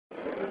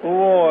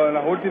Hubo en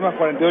las últimas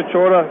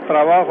 48 horas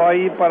trabajo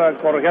ahí para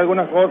corregir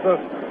algunas cosas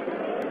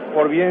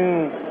por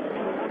bien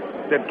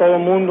de todo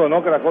el mundo,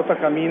 ¿no? Que las cosas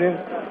caminen.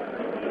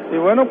 Y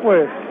bueno,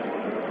 pues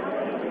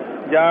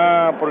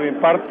ya por mi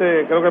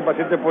parte creo que el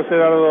paciente puede ser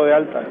dado de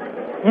alta.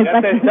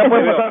 Ya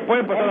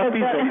puede pasar a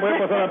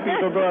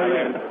piso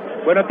todavía.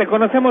 Bueno, te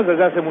conocemos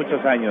desde hace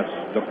muchos años,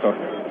 doctor,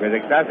 desde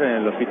que estás en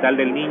el Hospital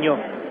del Niño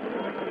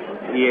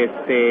y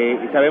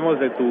sabemos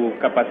de tu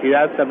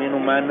capacidad también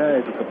humana,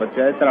 de tu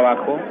capacidad de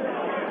trabajo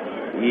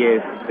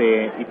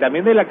y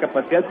también de la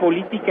capacidad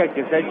política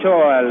que se ha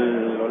hecho a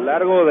lo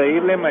largo de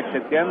irle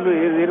macheteando y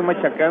de ir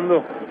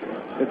machacando,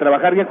 de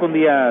trabajar día con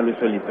día, Luis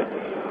Felipe.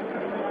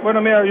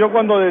 Bueno, mira, yo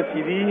cuando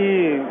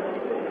decidí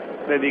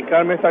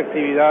dedicarme a esta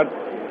actividad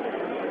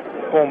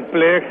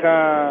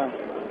compleja,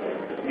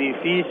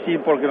 difícil,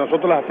 porque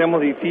nosotros la hacemos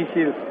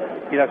difícil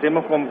y la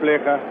hacemos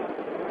compleja,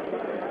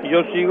 y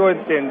yo sigo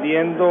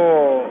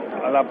entendiendo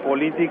a la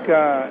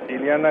política,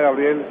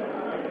 Pineda+Gabriel,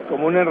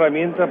 como una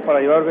herramienta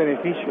para llevar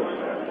beneficios,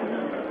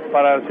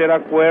 para hacer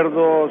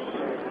acuerdos,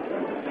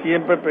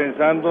 siempre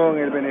pensando en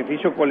el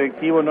beneficio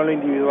colectivo, no lo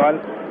individual.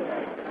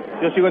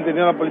 Yo sigo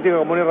entendiendo la política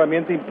como una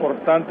herramienta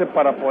importante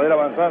para poder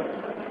avanzar.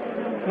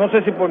 No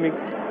sé si por mi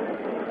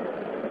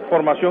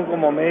formación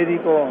como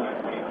médico,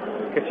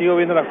 que sigo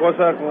viendo las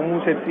cosas con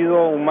un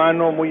sentido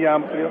humano muy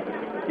amplio,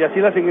 y así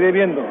la seguiré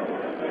viendo.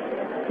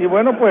 Y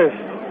bueno, pues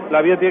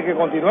la vida tiene que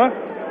continuar.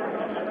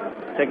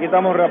 Y aquí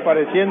estamos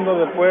reapareciendo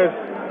después.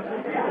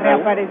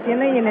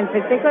 Reapareciendo y en el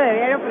festejo de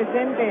Diario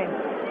Presente,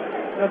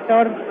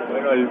 doctor.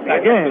 Bueno,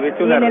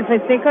 y en el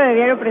festejo de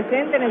Diario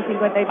Presente, en el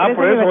 53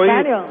 por eso,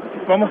 aniversario. Hoy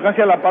vamos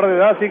casi a la par de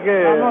edad, así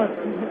que vamos.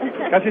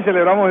 Casi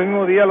celebramos el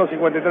mismo día los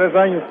 53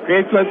 años.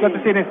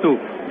 ¿Cuántos tienes tú?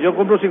 Yo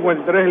cumplo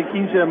 53 el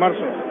 15 de marzo.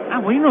 Ah,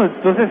 bueno,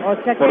 entonces,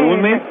 por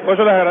un mes. Por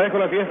eso les agradezco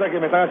la fiesta que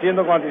me están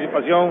haciendo con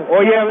anticipación.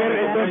 Oye, a ver,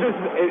 entonces,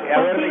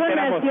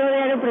 reiteramos. ¿Nació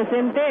Diario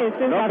Presente?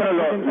 No,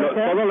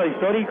 pero todo lo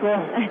histórico,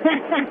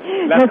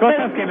 las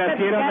cosas que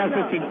nacieron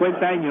hace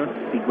 50 años,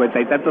 50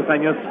 y tantos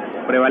años,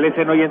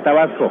 prevalecen hoy en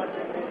Tabasco.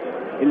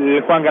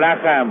 El Juan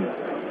Graham,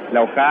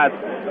 la OJAT,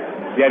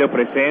 Diario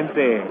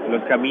Presente,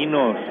 Los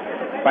Caminos,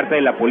 parte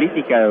de la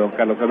política de don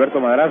Carlos Alberto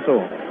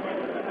Madrazo.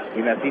 ¿Y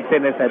naciste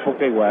en esa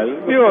época igual?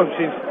 Digo,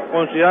 si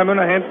considerarme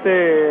una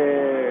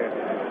gente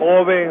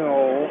joven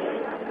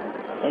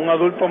o un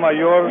adulto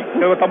mayor,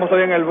 creo que estamos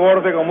todavía en el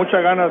borde, con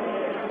muchas ganas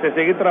de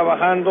seguir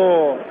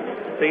trabajando,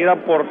 seguir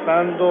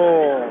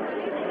aportando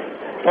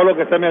todo lo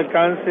que esté a mi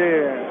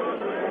alcance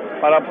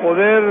para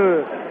poder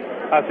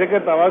hacer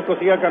que Tabasco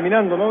siga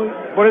caminando, ¿no?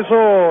 Por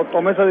eso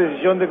tomé esa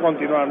decisión de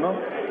continuar, ¿no?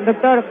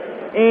 Doctor,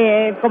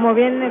 como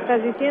bien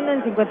estás diciendo,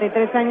 en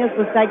 53 años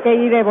pues hay que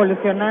ir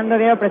evolucionando,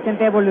 Diario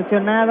Presente ha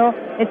evolucionado.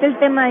 Es el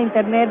tema de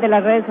internet, de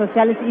las redes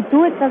sociales, y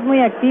tú estás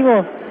muy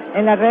activo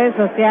en las redes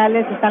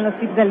sociales, están los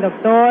tips del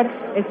doctor,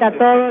 está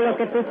todo lo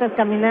que tú estás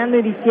caminando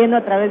y diciendo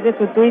a través de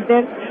tu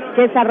Twitter,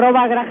 que es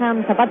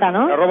 @Graham Zapata,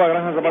 ¿no?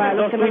 @Graham Zapata. Para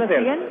los que no lo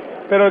siguen.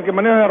 Pero el que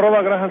maneja es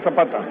 @Graham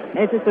Zapata.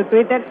 Ese es tu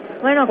Twitter.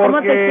 Bueno, ¿cómo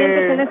te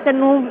sientes en este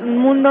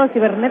mundo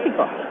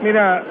cibernético?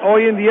 Mira,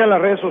 hoy en día las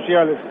redes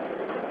sociales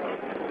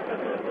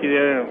y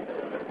de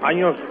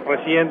años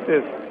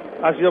recientes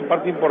ha sido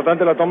parte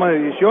importante de la toma de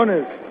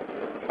decisiones.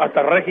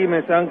 Hasta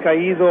regímenes han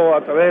caído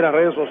a través de las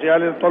redes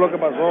sociales. Todo lo que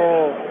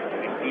pasó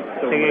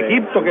en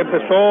Egipto, que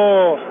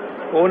empezó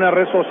con una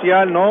red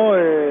social, ¿no?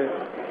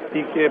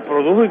 Y que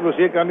produjo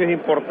inclusive cambios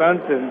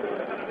importantes.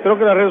 Creo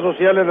que las redes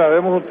sociales las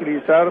debemos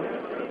utilizar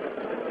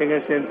en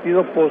el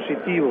sentido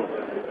positivo.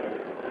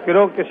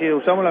 Creo que si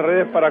usamos las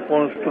redes para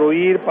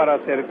construir, para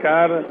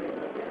acercar,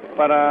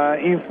 para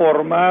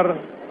informar,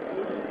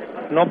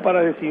 no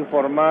para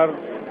desinformar,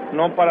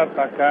 no para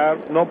atacar,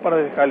 no para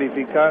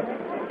descalificar,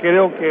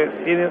 creo que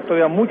tiene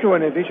todavía mucho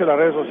beneficio las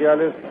redes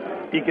sociales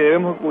y que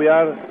debemos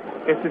cuidar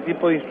este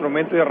tipo de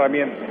instrumentos y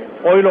herramientas.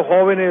 Hoy los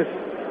jóvenes,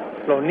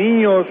 los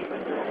niños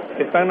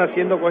están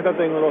naciendo con esta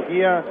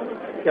tecnología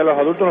que a los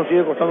adultos nos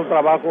sigue costando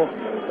trabajo.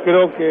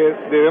 Creo que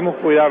debemos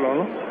cuidarlo,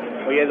 ¿no?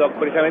 Oye, Doc,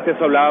 precisamente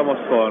eso hablábamos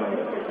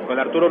con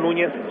Arturo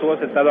Núñez, estuvo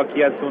sentado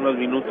aquí hace unos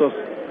minutos,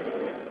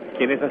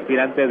 quien es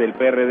aspirante del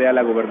PRD a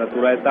la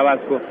gubernatura de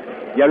Tabasco,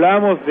 y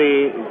hablábamos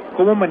de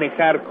cómo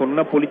manejar con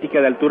una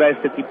política de altura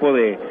este tipo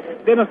de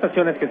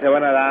denostaciones que se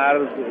van a dar,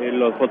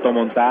 los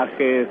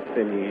fotomontajes,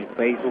 el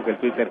Facebook, el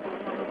Twitter,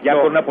 ya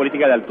con una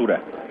política de altura.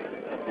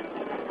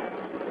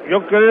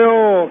 Yo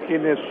creo que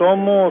quienes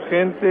somos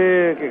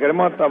gente que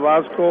queremos a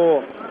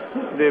Tabasco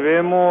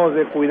debemos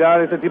de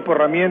cuidar este tipo de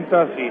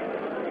herramientas.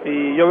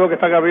 Y yo veo que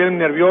está Gabriel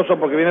nervioso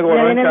porque viene el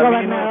gobernador en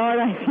camino.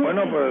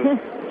 Bueno, pues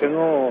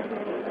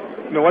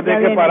me voy a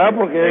tener que parar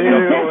porque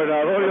el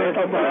gobernador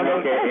está parando.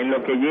 En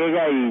lo que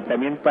llega y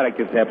también para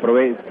que se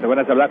van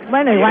a hablar.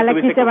 Bueno, igual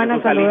aquí te van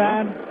a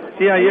saludar.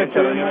 Sí, ayer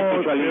tuvimos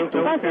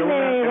una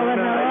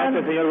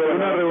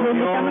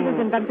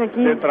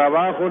reunión de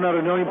trabajo, una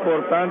reunión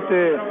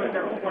importante.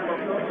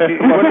 Sí,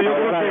 bueno, yo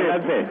creo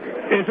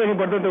que eso es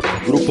importante.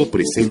 Grupo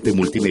Presente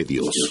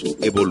Multimedios.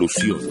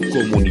 Evolución,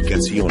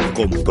 comunicación,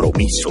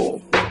 compromiso.